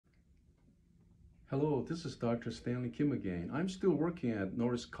Hello, this is Dr. Stanley Kim again. I'm still working at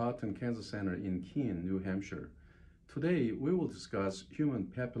Norris Cotton Cancer Center in Keene, New Hampshire. Today, we will discuss human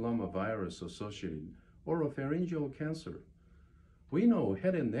papilloma virus associated oropharyngeal cancer. We know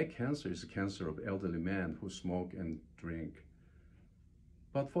head and neck cancer is a cancer of elderly men who smoke and drink.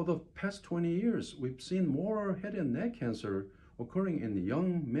 But for the past 20 years, we've seen more head and neck cancer occurring in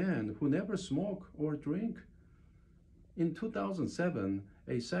young men who never smoke or drink. In 2007,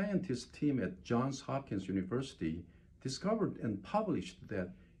 a scientist team at Johns Hopkins University discovered and published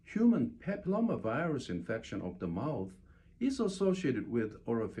that human papillomavirus infection of the mouth is associated with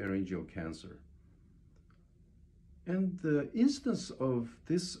oropharyngeal cancer. And the incidence of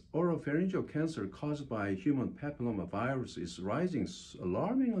this oropharyngeal cancer caused by human papillomavirus is rising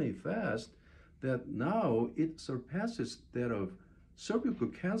alarmingly fast that now it surpasses that of cervical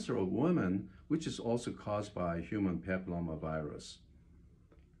cancer of women, which is also caused by human papillomavirus.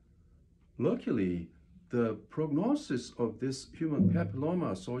 Luckily, the prognosis of this human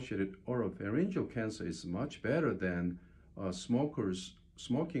papilloma-associated oropharyngeal cancer is much better than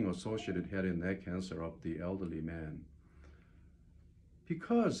smoking-associated head and neck cancer of the elderly man.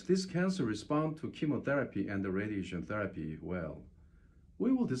 Because this cancer responds to chemotherapy and the radiation therapy well.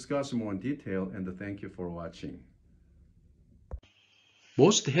 We will discuss more in detail, and thank you for watching.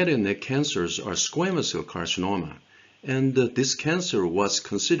 Most head and neck cancers are squamous cell carcinoma, and this cancer was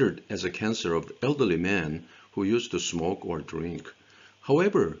considered as a cancer of elderly men who used to smoke or drink.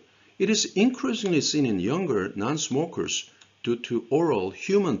 However, it is increasingly seen in younger non-smokers due to oral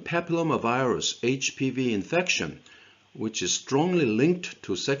human papillomavirus HPV infection, which is strongly linked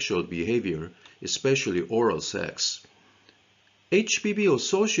to sexual behavior, especially oral sex.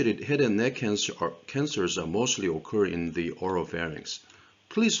 HPV-associated head and neck cancers are mostly occur in the oropharynx.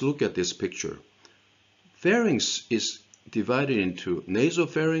 Please look at this picture. Pharynx is divided into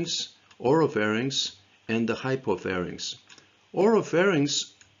nasopharynx, oropharynx, and the hypopharynx.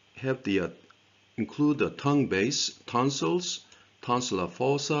 Oropharynx include the tongue base, tonsils, tonsillar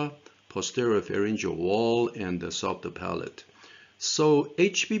fossa, posterior pharyngeal wall, and the soft palate. So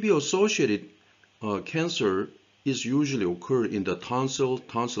HPV-associated cancer is usually occur in the tonsil,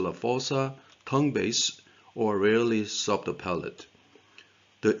 tonsillar fossa, tongue base, or rarely soft palate.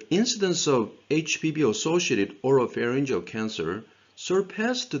 The incidence of HPV-associated oropharyngeal cancer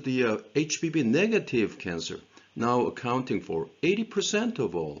surpassed the HPV-negative cancer, now accounting for 80%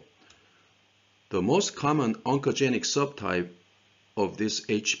 of all. The most common oncogenic subtype of this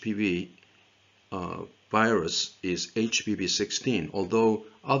HPV virus is HPV-16, although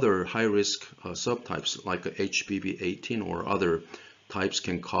other high-risk subtypes like HPV-18 or other types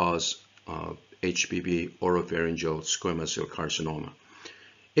can cause HPV oropharyngeal squamous cell carcinoma.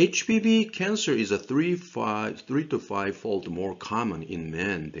 HPV cancer is a 3 to 5-fold more common in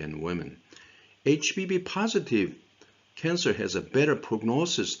men than women. HPV positive cancer has a better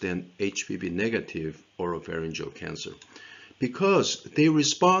prognosis than HPV negative oropharyngeal cancer because they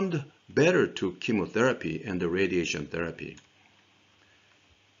respond better to chemotherapy and the radiation therapy.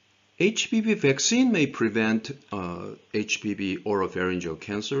 HPV vaccine may prevent HPV oropharyngeal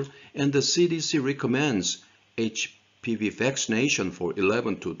cancer, and the CDC recommends HPV vaccination for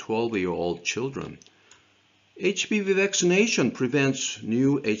 11 to 12-year-old children. HPV vaccination prevents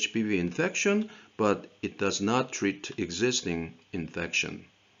new HPV infection, but it does not treat existing infection.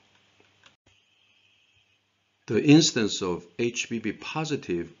 The incidence of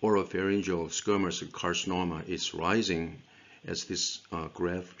HPV-positive oropharyngeal squamous cell carcinoma is rising, as this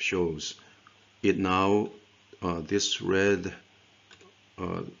graph shows. It now, this red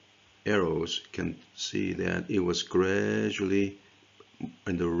arrows can see that it was gradually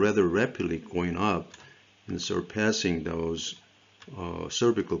and rather rapidly going up and surpassing those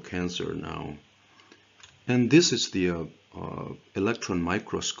cervical cancer now. And this is the electron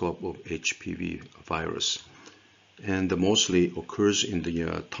microscope of HPV virus, and mostly occurs in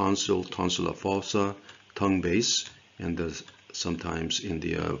the tonsil, tonsillar fossa, tongue base, and sometimes in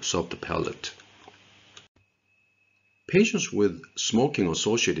the soft palate. Patients with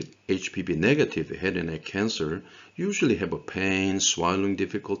smoking-associated HPV-negative head and neck cancer usually have a pain, swallowing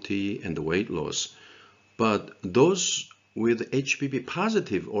difficulty, and weight loss. But those with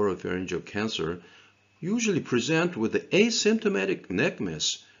HPV-positive oropharyngeal cancer usually present with asymptomatic neck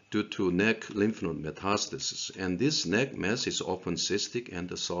mass due to neck lymph node metastasis, and this neck mass is often cystic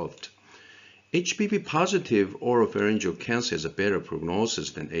and soft. HPV-positive oropharyngeal cancer has a better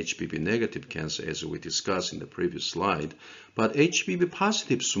prognosis than HPV-negative cancer, as we discussed in the previous slide, but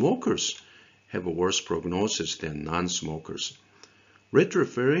HPV-positive smokers have a worse prognosis than non-smokers.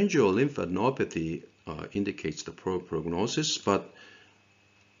 Retropharyngeal lymphadenopathy indicates the poor prognosis, but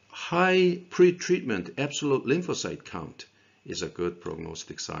high pre-treatment absolute lymphocyte count is a good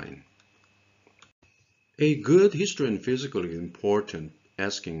prognostic sign. A good history and physical is important,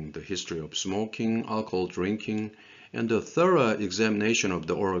 asking the history of smoking, alcohol drinking, and a thorough examination of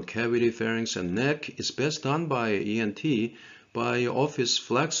the oral cavity, pharynx, and neck is best done by ENT by office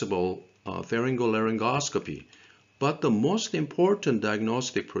flexible pharyngolaryngoscopy. But the most important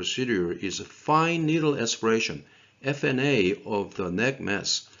diagnostic procedure is fine needle aspiration, FNA, of the neck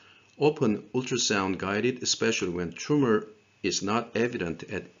mass, open ultrasound guided, especially when tumor is not evident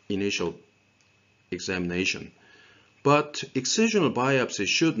at initial examination. But excisional biopsy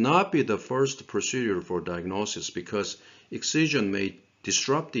should not be the first procedure for diagnosis because excision may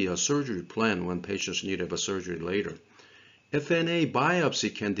disrupt the surgery plan when patients need to have a surgery later. FNA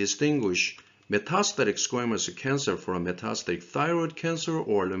biopsy can distinguish metastatic squamous cancer from metastatic thyroid cancer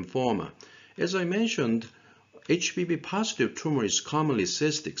or lymphoma. As I mentioned, HPV positive tumor is commonly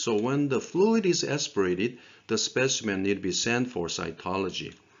cystic, so when the fluid is aspirated, the specimen need to be sent for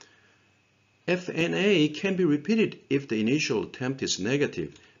cytology. FNA can be repeated if the initial attempt is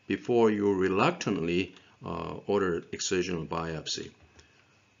negative before you reluctantly order excisional biopsy.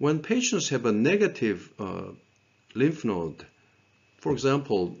 When patients have a negative lymph node, for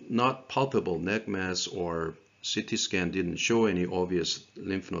example, not palpable neck mass or CT scan didn't show any obvious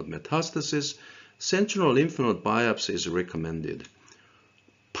lymph node metastasis, sentinel lymph node biopsy is recommended.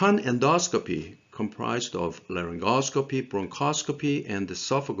 Pan-endoscopy, comprised of laryngoscopy, bronchoscopy, and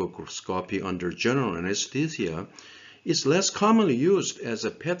esophagoscopy under general anesthesia, is less commonly used as a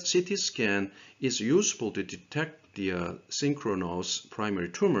PET-CT scan is useful to detect the synchronous primary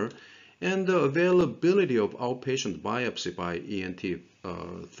tumor, and the availability of outpatient biopsy by ENT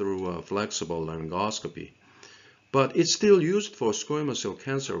through flexible laryngoscopy. But it's still used for squamous cell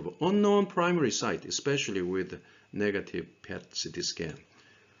cancer of unknown primary site, especially with negative PET-CT scan.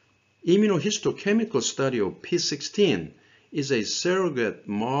 Immunohistochemical study of P16 is a surrogate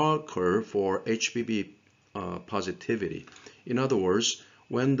marker for HPV positivity. In other words,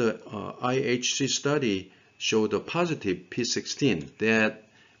 when the IHC study showed a positive P16, that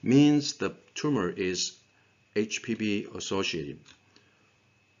means the tumor is HPV associated.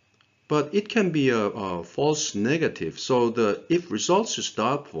 But it can be a false negative. So if results is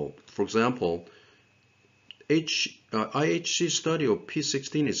doubtful, for example, IHC study of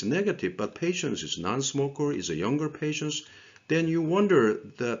P16 is negative, but patient is non-smoker, is a younger patient, then you wonder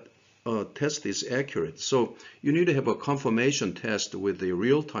that test is accurate. So you need to have a confirmation test with the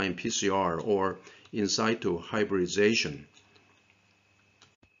real-time PCR or in situ hybridization.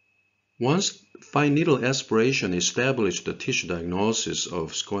 Once fine needle aspiration established the tissue diagnosis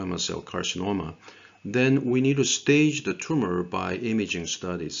of squamous cell carcinoma, then we need to stage the tumor by imaging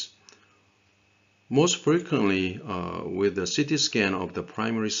studies. Most frequently with the CT scan of the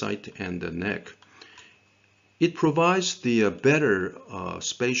primary site and the neck. It provides the better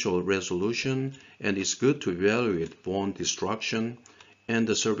spatial resolution and is good to evaluate bone destruction and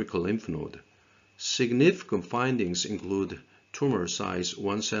the cervical lymph node. Significant findings include tumor size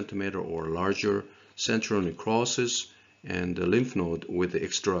 1 centimeter or larger, central necrosis, and the lymph node with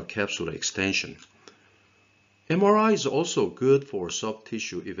extracapsular extension. MRI is also good for soft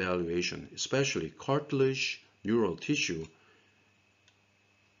tissue evaluation, especially cartilage, neural tissue,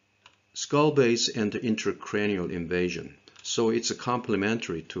 skull base, and intracranial invasion. So it's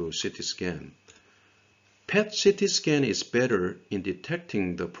complementary to CT scan. PET-CT scan is better in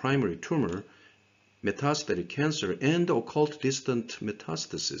detecting the primary tumor, metastatic cancer, and occult distant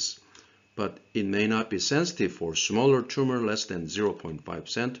metastasis, but it may not be sensitive for smaller tumor less than 0.5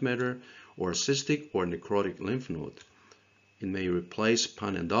 centimeter or cystic or necrotic lymph node. It may replace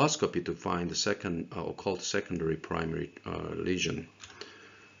pan-endoscopy to find the second occult secondary primary lesion.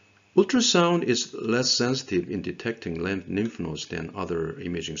 Ultrasound is less sensitive in detecting lymph nodes than other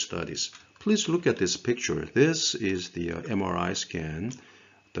imaging studies. Please look at this picture. This is the MRI scan,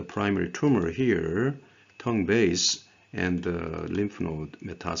 the primary tumor here, tongue base, and the lymph node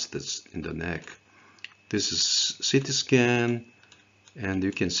metastasis in the neck. This is CT scan, and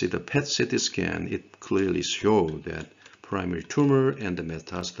you can see the PET-CT scan. It clearly shows that primary tumor and the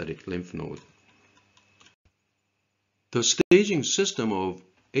metastatic lymph node. The staging system of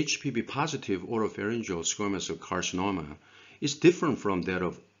HPV positive oropharyngeal squamous cell carcinoma is different from that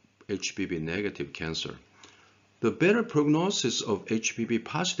of HPV negative cancer. The better prognosis of HPV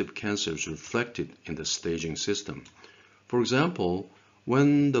positive cancer is reflected in the staging system. For example,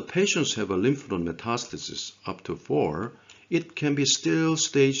 when the patients have a lymph node metastasis up to 4, it can be still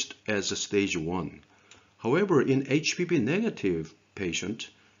staged as a stage 1. However, in HPV negative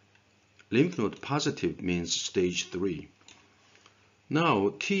patient, lymph node positive means stage 3. Now,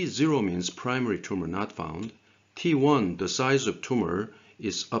 T0 means primary tumor not found. T1, the size of tumor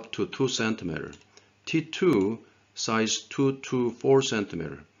is up to 2 cm. T2, size 2 to 4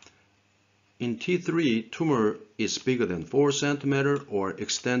 cm. In T3, tumor is bigger than 4 cm or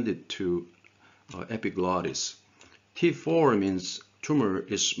extended to epiglottis. T4 means tumor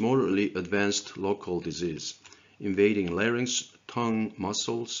is moderately advanced local disease, invading larynx, tongue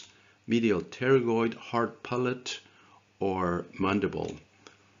muscles, medial pterygoid, hard palate, or mandible.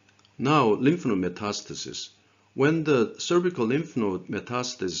 Now, lymph node metastasis. When the cervical lymph node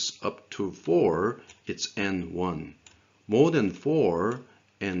metastasis up to 4, it's N1. More than 4,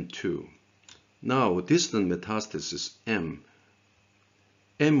 N2. Now, distant metastasis, M.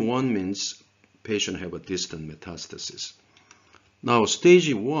 M1 means patient have a distant metastasis. Now,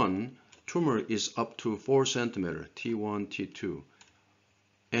 stage 1, tumor is up to 4 cm, T1, T2.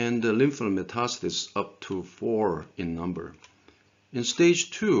 And the lymph node metastasis up to 4 in number. In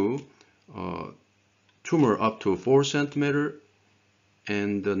stage 2, tumor up to 4 cm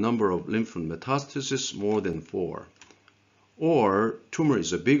and the number of lymph node metastasis more than 4. Or tumor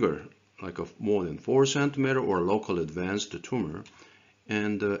is bigger, like more than 4 cm or local advanced tumor,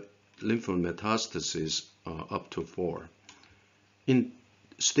 and lymph node metastasis up to 4. In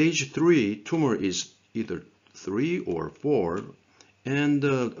stage 3, tumor is either 3 or 4, and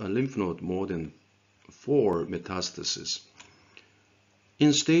a lymph node more than 4 metastasis.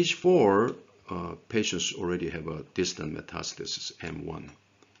 In stage 4, patients already have a distant metastasis, M1.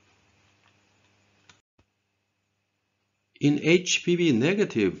 In HPV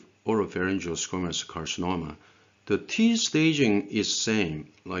negative oropharyngeal squamous carcinoma, the T staging is same,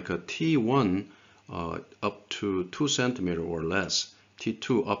 like a T1 up to 2 cm or less,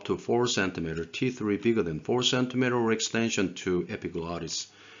 T2 up to 4 cm, T3 bigger than 4 cm or extension to epiglottis,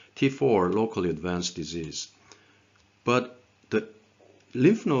 T4 locally advanced disease. But the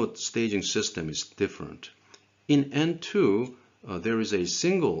lymph node staging system is different. In N2, there is a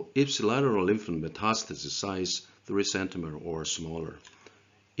single ipsilateral lymph node metastasis size 3 cm or smaller.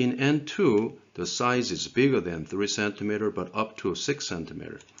 In N2, the size is bigger than 3 cm but up to 6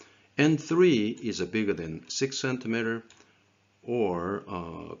 cm. N3 is bigger than 6 cm or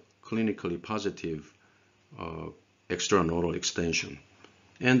clinically positive extranodal extension.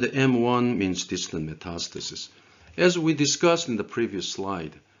 And the M1 means distant metastasis. As we discussed in the previous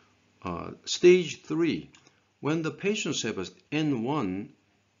slide, stage 3, when the patients have an N1,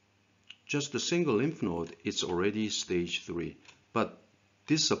 just a single lymph node, it's already stage 3. But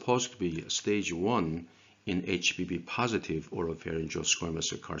this is supposed to be stage 1 in HPV positive oropharyngeal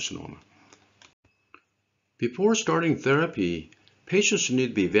squamous carcinoma. Before starting therapy, patients need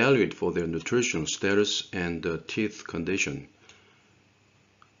to be evaluated for their nutritional status and teeth condition.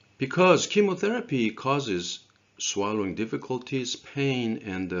 Because chemotherapy causes swallowing difficulties, pain,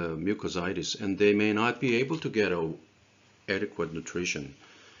 and mucositis, and they may not be able to get adequate nutrition.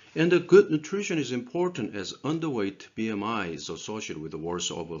 And a good nutrition is important as underweight BMI is associated with worse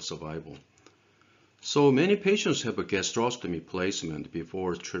overall survival. So many patients have a gastrostomy placement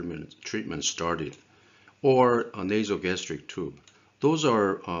before treatment started, or a nasogastric tube. Those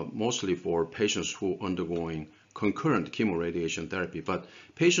are mostly for patients who are undergoing concurrent chemoradiation therapy, but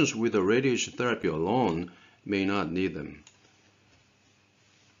patients with a radiation therapy alone may not need them.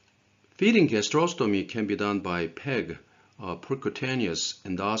 Feeding gastrostomy can be done by PEG, percutaneous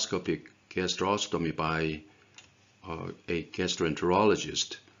endoscopic gastrostomy by a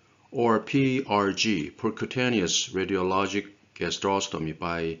gastroenterologist, or PRG, percutaneous radiologic gastrostomy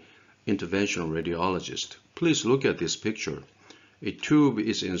by interventional radiologist. Please look at this picture. A tube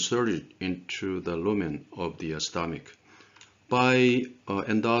is inserted into the lumen of the stomach by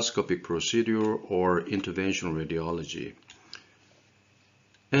endoscopic procedure or interventional radiology.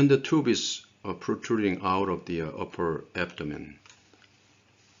 And the tube is protruding out of the upper abdomen.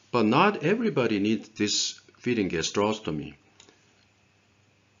 But not everybody needs this feeding gastrostomy.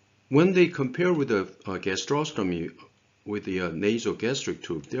 When they compare with the gastrostomy with the nasogastric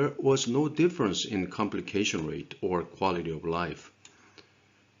tube, there was no difference in complication rate or quality of life.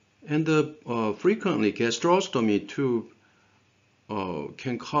 And frequently, gastrostomy tube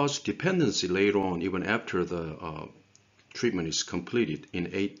can cause dependency later on, even after the treatment is completed in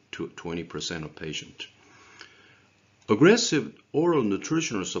 8 to 20% of patients. Aggressive oral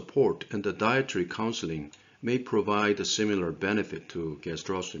nutritional support and the dietary counseling may provide a similar benefit to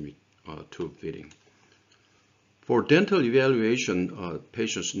gastrostomy tube feeding. For dental evaluation,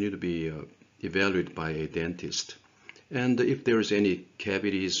 patients need to be evaluated by a dentist. And if there is any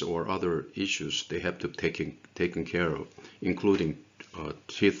cavities or other issues, they have to be taken care of, including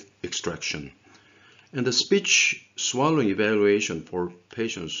teeth extraction. And the speech swallowing evaluation for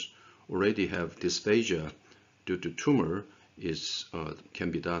patients already have dysphagia due to tumor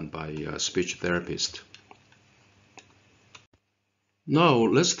can be done by a speech therapist. Now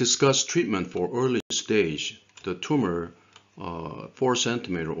let's discuss treatment for early stage, the tumor 4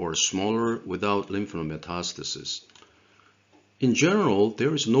 centimeter or smaller without lymph node metastasis. In general,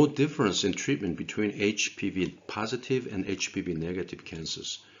 there is no difference in treatment between HPV positive and HPV negative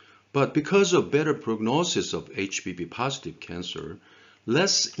cancers. But because of better prognosis of HPV positive cancer,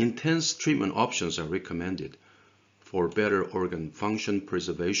 less intense treatment options are recommended for better organ function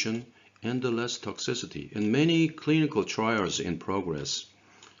preservation and less toxicity, and many clinical trials in progress.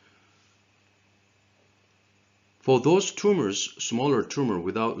 For those tumors, smaller tumor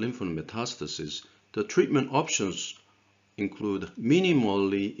without lymph node metastasis, the treatment options include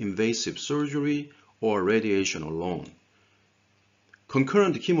minimally invasive surgery or radiation alone.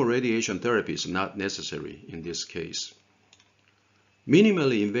 Concurrent chemoradiation therapy is not necessary in this case.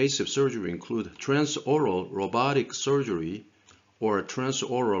 Minimally invasive surgery include transoral robotic surgery or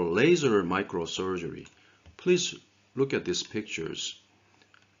transoral laser microsurgery. Please look at these pictures.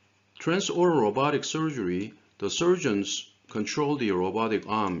 Transoral robotic surgery, the surgeons control the robotic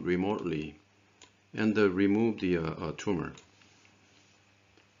arm remotely and remove the tumor.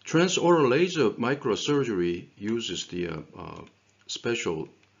 Transoral laser microsurgery uses the special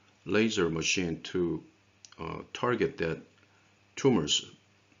laser machine to target that tumors.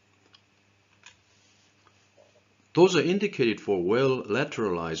 Those are indicated for well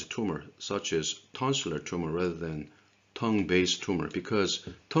lateralized tumor, such as tonsillar tumor rather than tongue-based tumor, because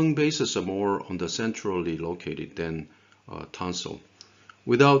tongue bases are more on the centrally located than tonsil,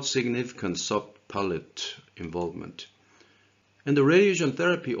 without significant subpalate involvement. And the radiation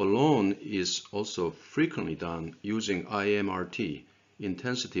therapy alone is also frequently done using IMRT,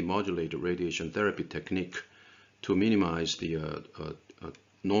 intensity modulated radiation therapy technique, to minimize the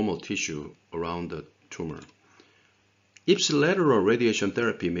normal tissue around the tumor. Ipsilateral radiation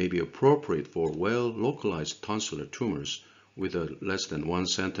therapy may be appropriate for well-localized tonsillar tumors with a less than 1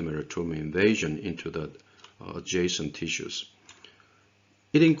 centimeter tumor invasion into the adjacent tissues.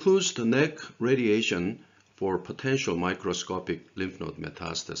 It includes the neck radiation for potential microscopic lymph node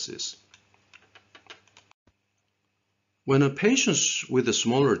metastasis. When a patient with a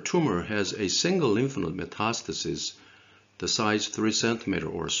smaller tumor has a single lymph node metastasis, the size 3 centimeter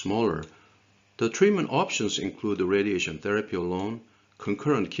or smaller, the treatment options include the radiation therapy alone,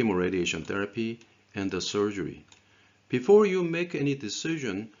 concurrent chemoradiation therapy, and the surgery. Before you make any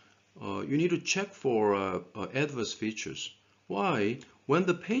decision, you need to check for adverse features. Why? When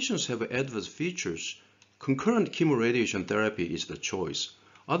the patients have adverse features, concurrent chemoradiation therapy is the choice.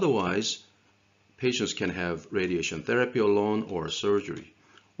 Otherwise, patients can have radiation therapy alone or surgery.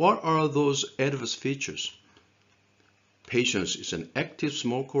 What are those adverse features? Patients is an active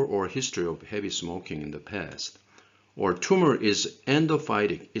smoker or history of heavy smoking in the past, or tumor is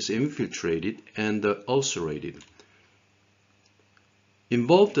endophytic, is infiltrated and ulcerated.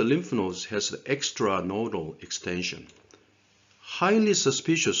 Involved lymph nodes has extranodal extension. Highly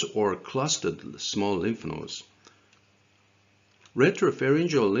suspicious or clustered small lymph nodes.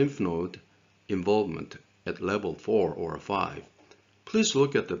 Retropharyngeal lymph node involvement at level 4 or 5. Please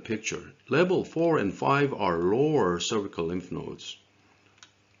look at the picture. Level 4 and 5 are lower cervical lymph nodes,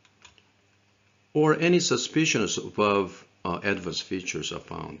 or any suspicions above adverse features are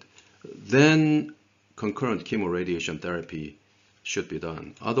found. Then concurrent chemoradiation therapy should be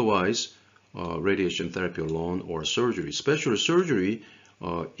done. Otherwise, radiation therapy alone or surgery. Special surgery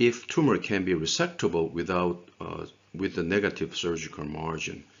if tumor can be resectable with a negative surgical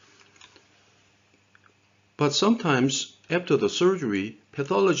margin. But sometimes after the surgery,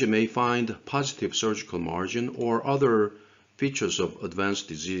 pathology may find positive surgical margin or other features of advanced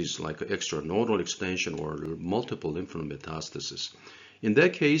disease like extranodal extension or multiple lymph node metastasis. In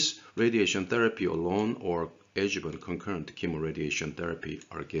that case, radiation therapy alone or adjuvant concurrent chemoradiation therapy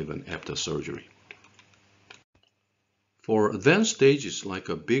are given after surgery. For advanced stages like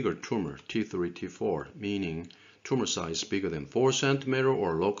a bigger tumor, T3, T4, meaning tumor size bigger than 4 centimeter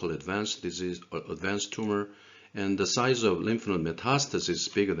or local advanced disease or advanced tumor, and the size of lymph node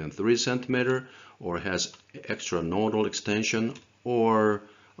metastasis bigger than 3 centimeter or has extranodal extension or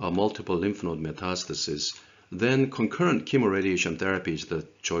multiple lymph node metastasis, then concurrent chemoradiation therapy is the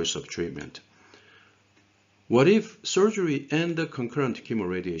choice of treatment. What if surgery and the concurrent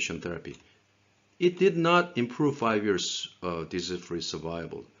chemoradiation therapy? It did not improve 5 years disease-free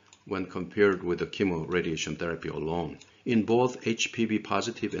survival when compared with the chemoradiation therapy alone in both HPV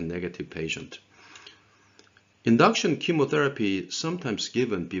positive and negative patients. Induction chemotherapy is sometimes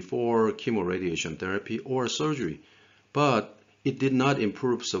given before chemoradiation therapy or surgery, but it did not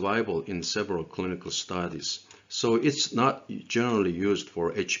improve survival in several clinical studies. So it's not generally used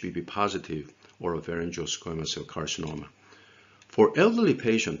for HPV positive oropharyngeal squamous cell carcinoma. For elderly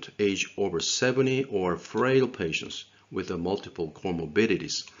patients aged over 70 or frail patients with multiple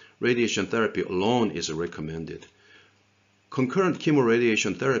comorbidities, radiation therapy alone is recommended. Concurrent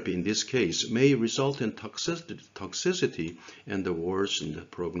chemoradiation therapy in this case may result in toxicity and worsened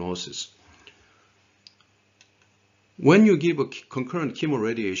prognosis. When you give a concurrent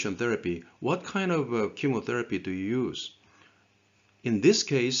chemoradiation therapy, what kind of chemotherapy do you use? In this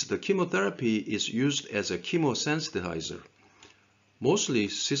case, the chemotherapy is used as a chemosensitizer. Mostly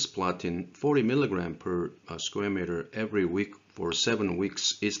cisplatin 40 mg per square meter every week for 7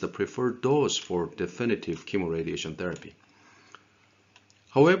 weeks is the preferred dose for definitive chemoradiation therapy.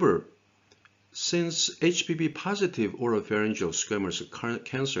 However, since HPV positive oropharyngeal squamous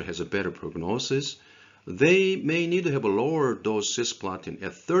cancer has a better prognosis, they may need to have a lower dose cisplatin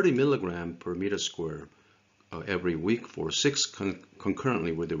at 30 mg per meter square every week for 6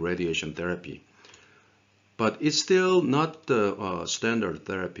 concurrently with the radiation therapy. But it's still not the standard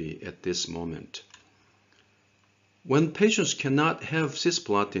therapy at this moment. When patients cannot have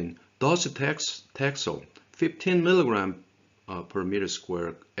cisplatin, docetaxel 15 mg per meter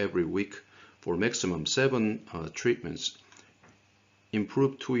square every week for maximum 7 treatments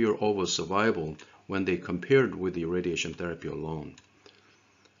improved 2-year overall survival when they compared with the radiation therapy alone.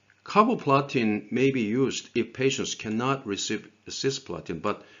 Carboplatin may be used if patients cannot receive cisplatin,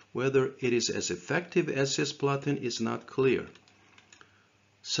 but whether it is as effective as cisplatin is not clear.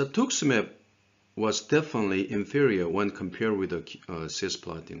 Cetuximab was definitely inferior when compared with the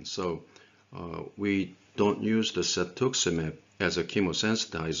cisplatin, so we don't use the cetuximab as a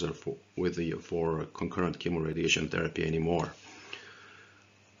chemosensitizer for concurrent chemoradiation therapy anymore.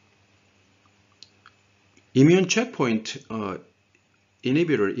 Immune checkpoint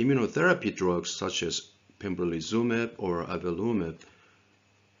inhibitor immunotherapy drugs such as pembrolizumab or avelumab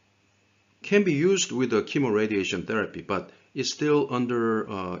can be used with the chemoradiation therapy, but it's still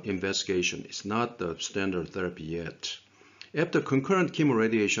under investigation. It's not the standard therapy yet. After concurrent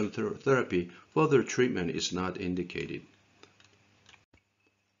chemoradiation therapy, further treatment is not indicated.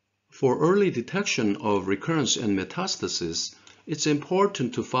 For early detection of recurrence and metastasis, it's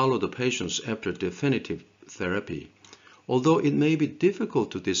important to follow the patients after definitive therapy. Although it may be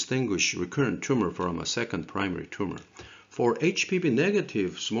difficult to distinguish recurrent tumor from a second primary tumor. For HPV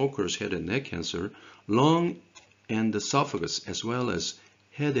negative smokers head and neck cancer, lung and esophagus as well as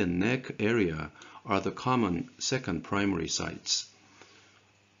head and neck area are the common second primary sites.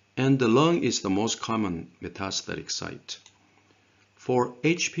 And the lung is the most common metastatic site. For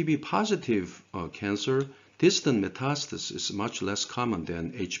HPV positive cancer, distant metastasis is much less common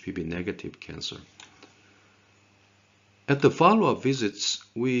than HPV negative cancer. At the follow-up visits,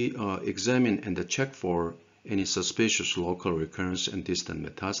 we examine and check for any suspicious local recurrence and distant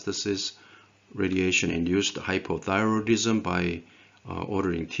metastasis, radiation-induced hypothyroidism by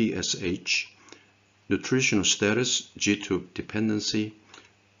ordering TSH, nutritional status, G-tube dependency.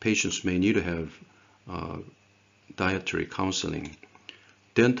 Patients may need to have dietary counseling.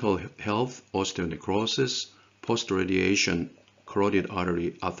 Dental health, osteonecrosis, post-radiation carotid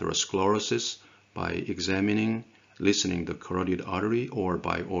artery atherosclerosis by examining, listening the carotid artery or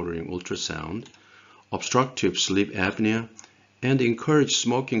by ordering ultrasound, obstructive sleep apnea, and encourage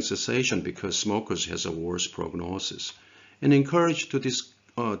smoking cessation because smokers has a worse prognosis, and encourage to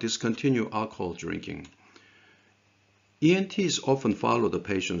discontinue alcohol drinking. ENTs often follow the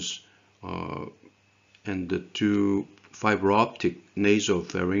patients and do fiber optic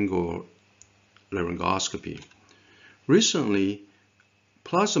nasopharyngeal laryngoscopy. Recently,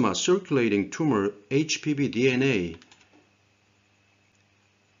 plasma circulating tumor HPV DNA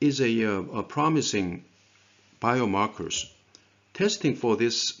is a promising biomarkers. Testing for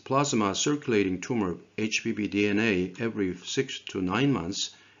this plasma circulating tumor HPV DNA every 6 to 9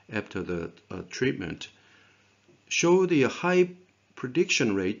 months after the treatment show the high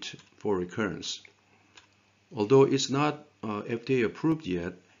prediction rate for recurrence. Although it's not FDA approved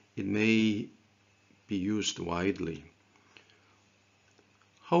yet, it may be used widely.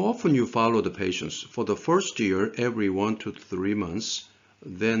 How often you follow the patients? For the first year, every 1 to 3 months.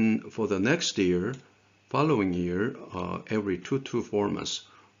 Then for the next year, following year, every 2 to 4 months.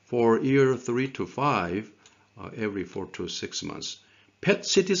 For year 3 to 5, every 4 to 6 months. PET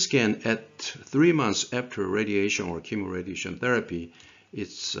CT scan at 3 months after radiation or chemoradiation therapy,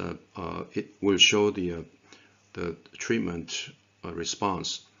 it will show the treatment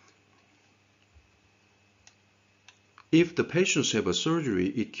response. If the patients have a surgery,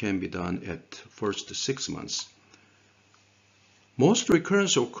 it can be done at first 6 months. Most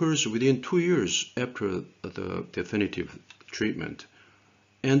recurrence occurs within 2 years after the definitive treatment,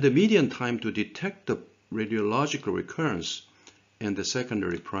 and the median time to detect the radiological recurrence and the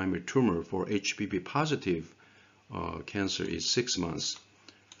secondary primary tumor for HPV positive cancer is 6 months.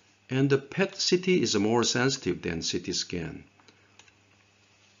 And the PET-CT is more sensitive than CT scan.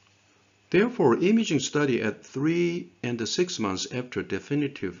 Therefore, imaging study at 3 and 6 months after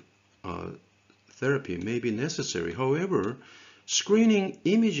definitive therapy may be necessary. However,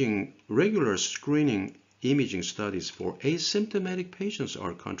 regular screening imaging studies for asymptomatic patients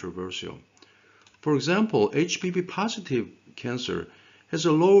are controversial. For example, HPV positive cancer has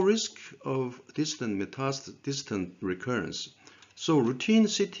a low risk of distant recurrence, so routine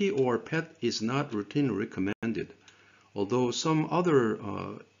CT or PET is not routinely recommended, although some other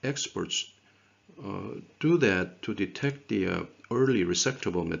experts do that to detect the early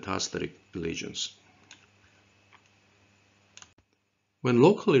resectable metastatic lesions. When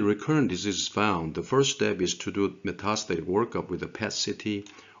locally recurrent disease is found, the first step is to do metastatic workup with a PET-CT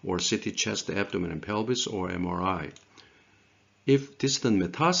or CT chest, abdomen, and pelvis, or MRI. If distant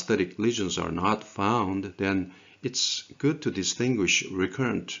metastatic lesions are not found, then it's good to distinguish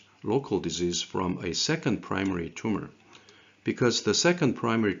recurrent local disease from a second primary tumor, because the second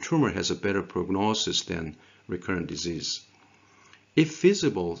primary tumor has a better prognosis than recurrent disease. If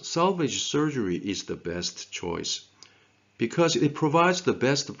feasible, salvage surgery is the best choice, because it provides the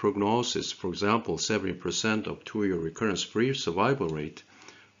best prognosis, for example, 70% of 2-year recurrence-free survival rate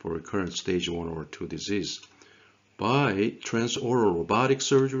for recurrent stage 1 or 2 disease, by transoral robotic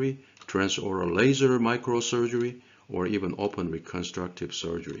surgery, transoral laser microsurgery, or even open reconstructive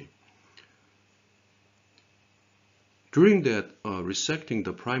surgery. During that resecting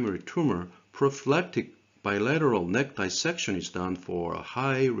the primary tumor, prophylactic bilateral neck dissection is done for a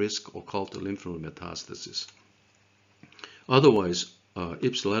high-risk occult lymph node metastasis. Otherwise,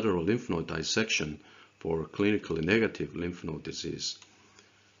 ipsilateral lymph node dissection for clinically negative lymph node disease.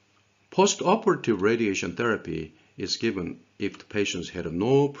 Post-operative radiation therapy is given if the patients had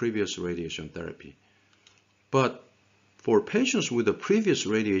no previous radiation therapy. But for patients with a previous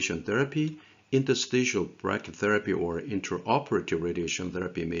radiation therapy, interstitial brachytherapy or intraoperative radiation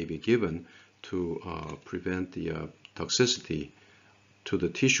therapy may be given to prevent the toxicity to the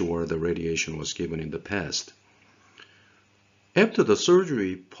tissue where the radiation was given in the past. After the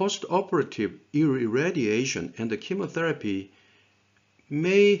surgery, post-operative irradiation and the chemotherapy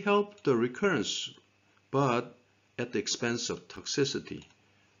may help the recurrence, but at the expense of toxicity,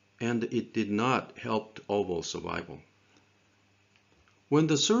 and it did not help overall survival. When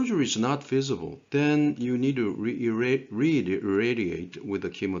the surgery is not feasible, then you need to re-irradiate with the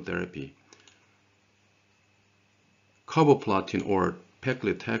chemotherapy. Carboplatin or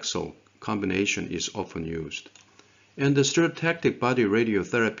paclitaxel combination is often used, and the stereotactic body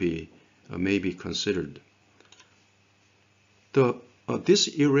radiotherapy may be considered. This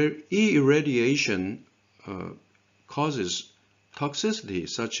irradiation causes toxicity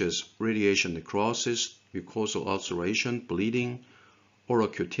such as radiation necrosis, mucosal ulceration, bleeding,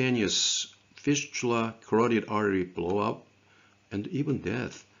 orocutaneous fistula, carotid artery blowout, and even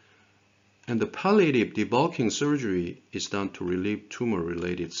death. And the palliative debulking surgery is done to relieve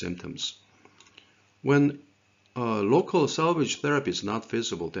tumor-related symptoms. When local salvage therapy is not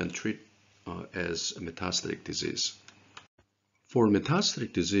feasible, then treat as a metastatic disease. For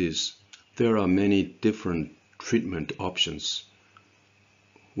metastatic disease, there are many different treatment options.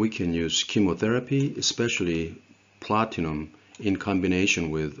 We can use chemotherapy, especially platinum, in combination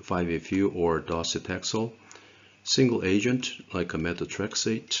with 5-FU or docetaxel, single agent like a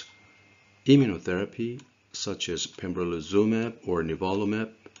methotrexate, immunotherapy such as pembrolizumab or nivolumab,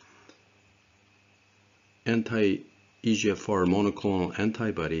 anti-EGFR monoclonal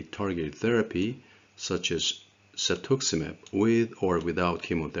antibody targeted therapy such as cetuximab with or without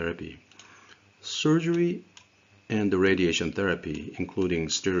chemotherapy, surgery, and the radiation therapy, including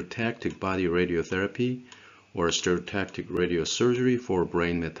stereotactic body radiotherapy or stereotactic radiosurgery for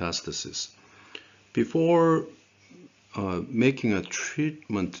brain metastasis. Before making a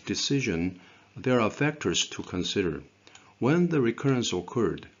treatment decision, there are factors to consider. When the recurrence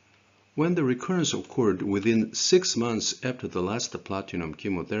occurred. When the recurrence occurred within 6 months after the last platinum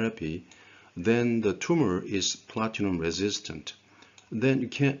chemotherapy, then the tumor is platinum resistant. Then you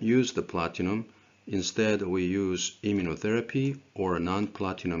can't use the platinum. Instead, we use immunotherapy or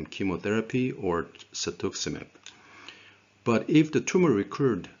non-platinum chemotherapy or cetuximab. But if the tumor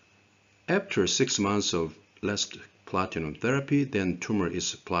recurred after 6 months of last platinum therapy, then tumor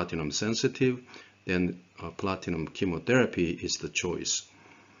is platinum sensitive, then platinum chemotherapy is the choice.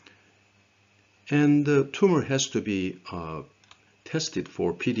 And the tumor has to be tested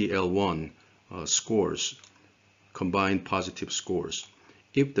for PD-L1 scores, combined positive scores.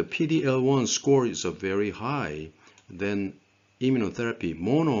 If the PD-L1 score is very high, then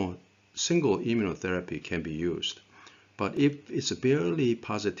immunotherapy, single immunotherapy can be used. But if it's barely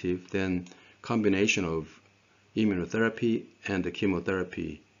positive, then combination of immunotherapy and the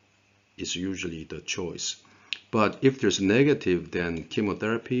chemotherapy is usually the choice. But if there's negative, then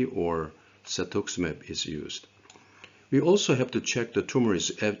chemotherapy or cetuximab is used. We also have to check the tumor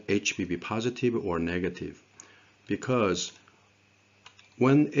is HPV positive or negative, because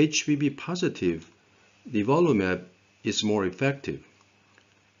when HPV positive, nivolumab is more effective.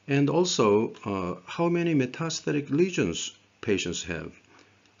 And also, how many metastatic lesions patients have?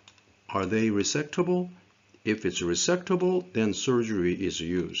 Are they resectable? If it's resectable, then surgery is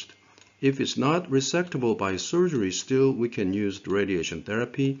used. If it's not resectable by surgery, still we can use radiation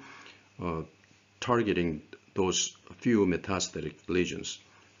therapy targeting those few metastatic lesions.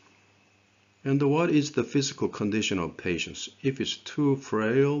 And what is the physical condition of patients? If it's too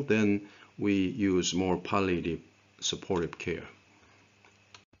frail, then we use more palliative supportive care.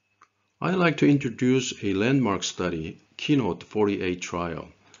 I'd like to introduce a landmark study, Keynote 48 trial.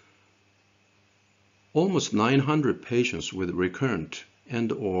 Almost 900 patients with recurrent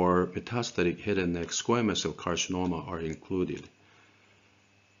and/or metastatic head and neck squamous cell carcinoma are included.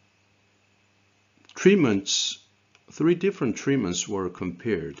 Treatments, 3 different treatments were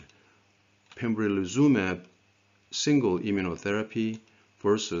compared. Pembrolizumab single immunotherapy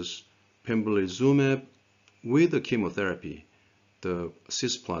versus pembrolizumab with the chemotherapy, the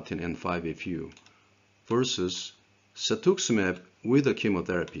cisplatin and 5-FU, versus cetuximab with the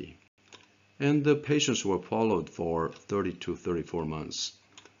chemotherapy. And the patients were followed for 30 to 34 months.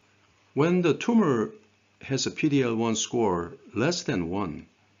 When the tumor has a PD-L1 score less than 1,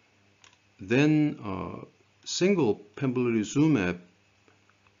 then single pembrolizumab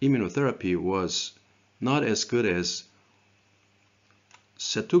immunotherapy was not as good as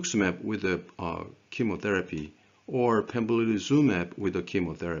cetuximab with the chemotherapy or pembrolizumab with the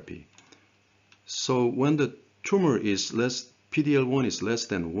chemotherapy. So when the tumor is PD-L1 is less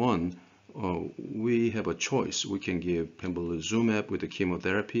than 1, we have a choice. We can give pembrolizumab with the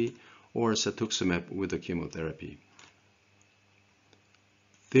chemotherapy or cetuximab with the chemotherapy.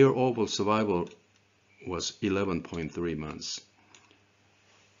 Their overall survival was 11.3 months.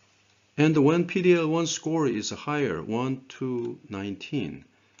 And when PD-L1 score is higher, 1 to 19,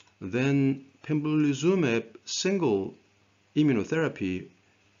 then pembrolizumab single immunotherapy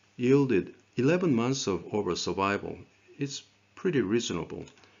yielded 11 months of overall survival. It's pretty reasonable.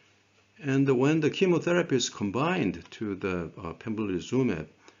 And when the chemotherapy is combined to the pembrolizumab,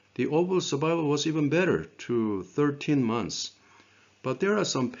 the overall survival was even better, to 13 months. But there are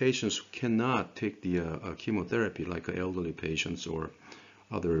some patients who cannot take the chemotherapy, like elderly patients or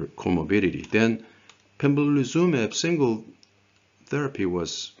other comorbidity. Then pembrolizumab single therapy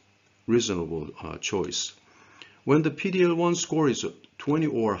was reasonable choice. When the PD-L1 score is 20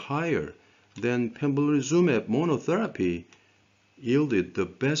 or higher, then pembrolizumab monotherapy yielded the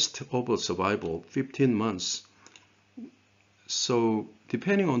best overall survival, 15 months. So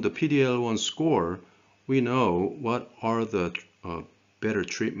depending on the PD-L1 score, we know what are the better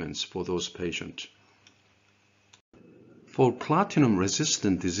treatments for those patients. For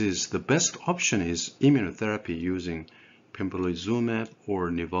platinum-resistant disease, the best option is immunotherapy using pembrolizumab or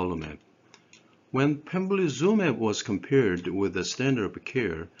nivolumab. When pembrolizumab was compared with the standard of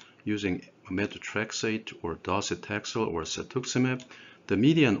care using methotrexate or docetaxel or cetuximab, the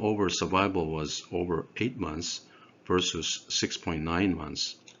median overall survival was over 8 months versus 6.9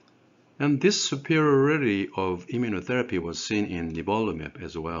 months. And this superiority of immunotherapy was seen in nivolumab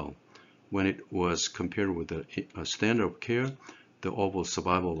as well. When it was compared with the standard of care, the overall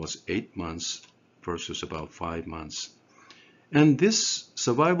survival was 8 months versus about 5 months. And this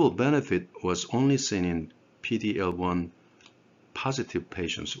survival benefit was only seen in PD-L1 positive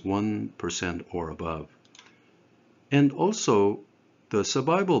patients, 1% or above. And also, the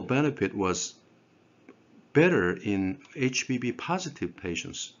survival benefit was better in HPV positive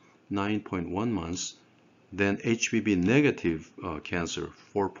patients, 9.1 months, than HPV negative cancer,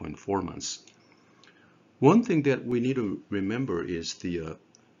 4.4 months. One thing that we need to remember is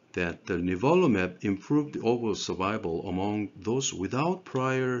that the nivolumab improved the overall survival among those without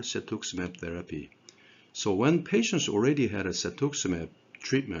prior cetuximab therapy. So when patients already had a cetuximab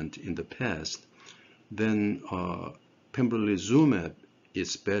treatment in the past, then pembrolizumab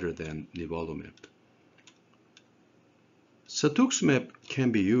is better than nivolumab. Cetuximab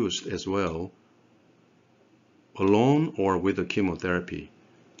can be used as well alone or with the chemotherapy.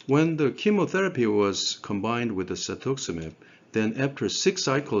 When the chemotherapy was combined with the cetuximab, then after 6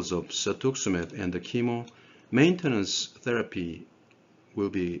 cycles of cetuximab and the chemo, maintenance therapy will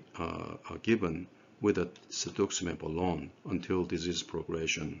be given with the cetuximab alone until disease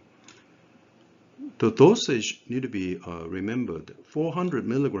progression. The dosage need to be remembered: 400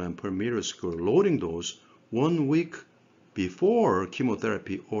 milligram per meter square loading dose 1 week before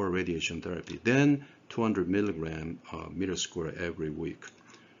chemotherapy or radiation therapy, then 200 milligram meter square every week.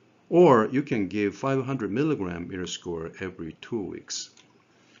 Or you can give 500 milligram meter square every 2 weeks.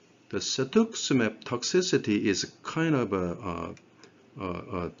 The cetuximab toxicity is kind of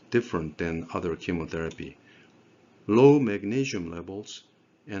different than other chemotherapy. Low magnesium levels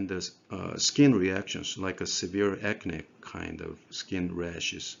and the skin reactions like a severe acne kind of skin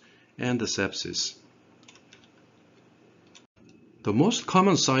rashes and the sepsis. The most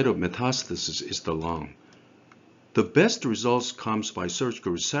common site of metastasis is the lung. The best results comes by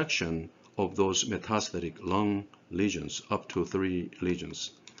surgical resection of those metastatic lung lesions, up to 3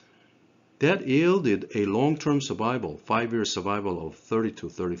 lesions. That yielded a long-term survival, 5-year survival of 30 to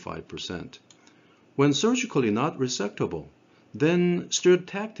 35%. When surgically not resectable, then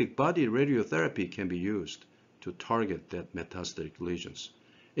stereotactic body radiotherapy can be used to target that metastatic lesions.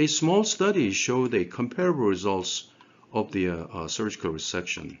 A small study showed a comparable results of the surgical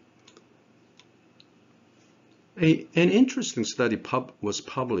resection. An interesting study was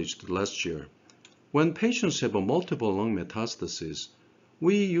published last year. When patients have a multiple lung metastasis,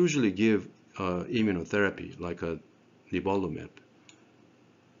 we usually give immunotherapy like a nivolumab.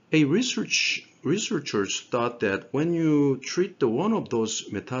 Researchers thought that when you treat one of those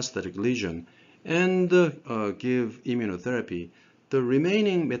metastatic lesions and give immunotherapy, the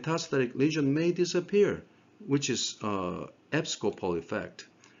remaining metastatic lesion may disappear, which is abscopal effect.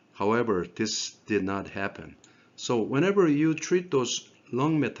 However, this did not happen. So whenever you treat those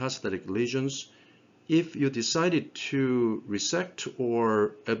lung metastatic lesions, if you decided to resect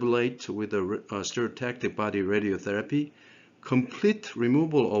or ablate with a stereotactic body radiotherapy, complete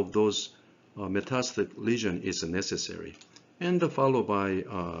removal of those metastatic lesion is necessary, and followed by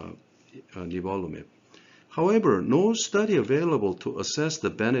nivolumab. However, no study available to assess the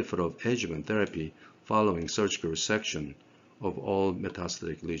benefit of adjuvant therapy following surgical resection of all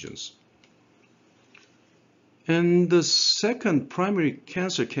metastatic lesions. And the second primary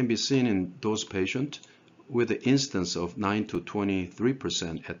cancer can be seen in those patients with the incidence of 9 to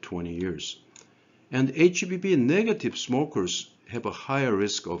 23% at 20 years. And HPV negative smokers have a higher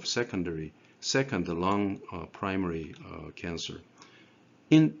risk of second lung primary cancer.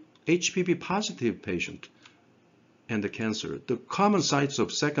 In HPV positive patient and the cancer, the common sites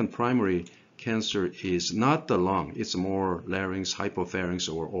of second primary cancer is not the lung, it's more larynx, hypopharynx,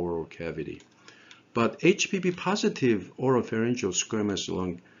 or oral cavity. But HPV positive oropharyngeal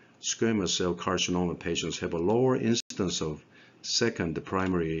squamous cell carcinoma patients have a lower incidence of second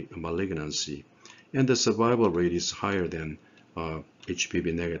primary malignancy, and the survival rate is higher than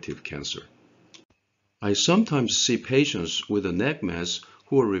HPV negative cancer. I sometimes see patients with a neck mass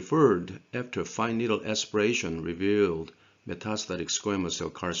who are referred after fine needle aspiration revealed metastatic squamous cell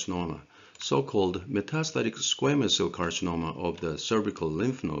carcinoma, so-called metastatic squamous cell carcinoma of the cervical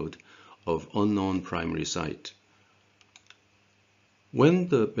lymph node of unknown primary site. When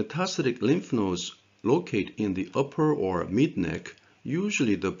the metastatic lymph nodes locate in the upper or mid-neck,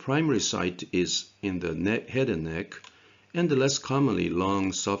 usually the primary site is in the head and neck, and less commonly lung,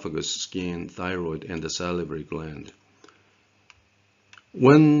 esophagus, skin, thyroid, and the salivary gland.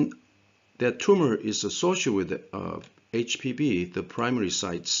 When that tumor is associated with HPV, the primary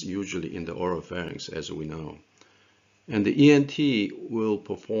site's usually in the oropharynx, as we know. And the ENT will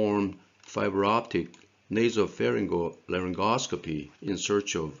perform fiber optic nasopharyngeal laryngoscopy in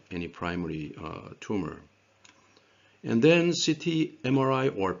search of any primary tumor. And then CT,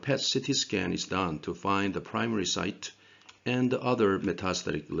 MRI, or PET-CT scan is done to find the primary site and the other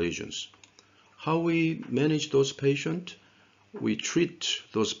metastatic lesions. How we manage those patients? We treat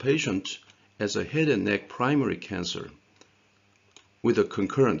those patients as a head and neck primary cancer with a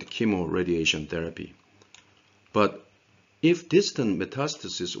concurrent chemoradiation therapy. But if distant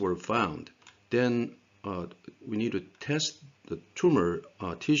metastases were found, then we need to test the tumor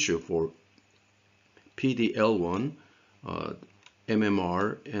tissue for PD-L1,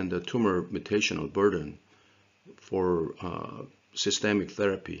 MMR, and the tumor mutational burden for systemic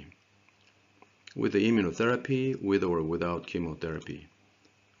therapy with the immunotherapy, with or without chemotherapy.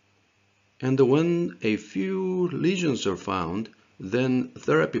 And when a few lesions are found, then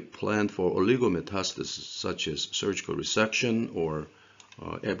therapy planned for oligometastasis such as surgical resection or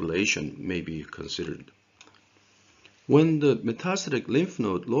ablation may be considered. When the metastatic lymph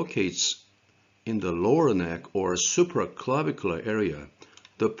node locates in the lower neck or supraclavicular area,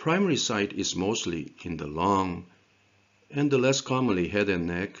 the primary site is mostly in the lung, and less commonly head and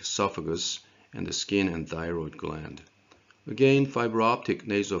neck, esophagus, and the skin and thyroid gland. Again, fiber optic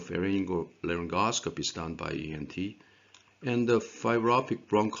nasopharyngeal laryngoscopy is done by ENT, and the fiber optic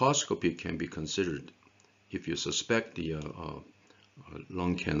bronchoscopy can be considered if you suspect the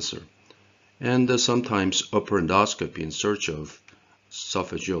lung cancer. And sometimes upper endoscopy in search of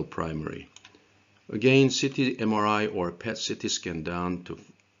esophageal primary. Again, CT MRI or PET CT scan down to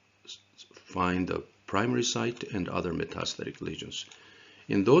find the primary site and other metastatic lesions.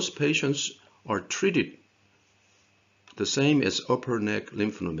 In those patients are treated the same as upper neck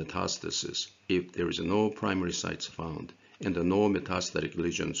lymph node metastasis if there is no primary sites found and no metastatic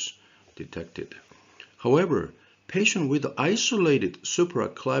lesions detected. However, patients with isolated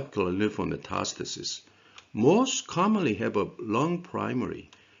supraclavicular lymph node metastasis most commonly have a lung primary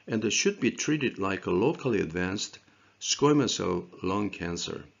and should be treated like a locally advanced squamous cell lung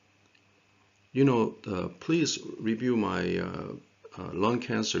cancer. Please review my lung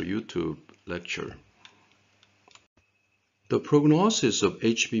cancer YouTube lecture. The prognosis of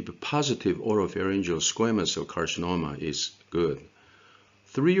HPV positive oropharyngeal squamous cell carcinoma is good.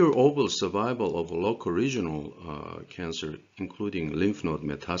 3-year overall survival of locoregional cancer, including lymph node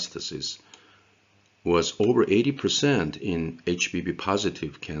metastasis, was over 80% in HPV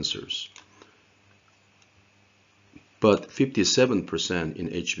positive cancers, but 57% in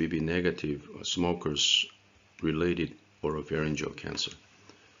HPV negative smokers related oropharyngeal cancer.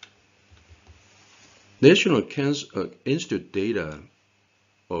 National Cancer Institute data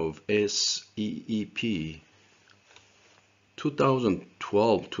of SEEP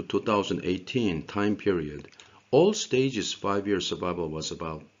 2012 to 2018 time period, all stages 5-year survival was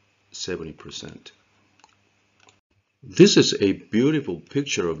about 70%. This is a beautiful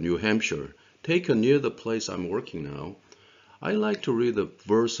picture of New Hampshire taken near the place I'm working now. I like to read the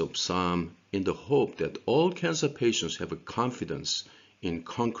verse of Psalm in the hope that all cancer patients have a confidence in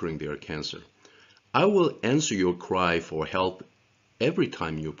conquering their cancer. I will answer your cry for help every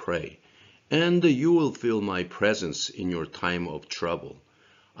time you pray, and you will feel my presence in your time of trouble.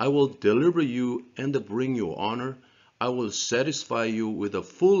 I will deliver you and bring you honor. I will satisfy you with a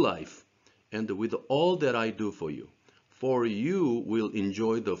full life and with all that I do for you, for you will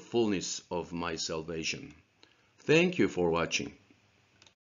enjoy the fullness of my salvation. Thank you for watching.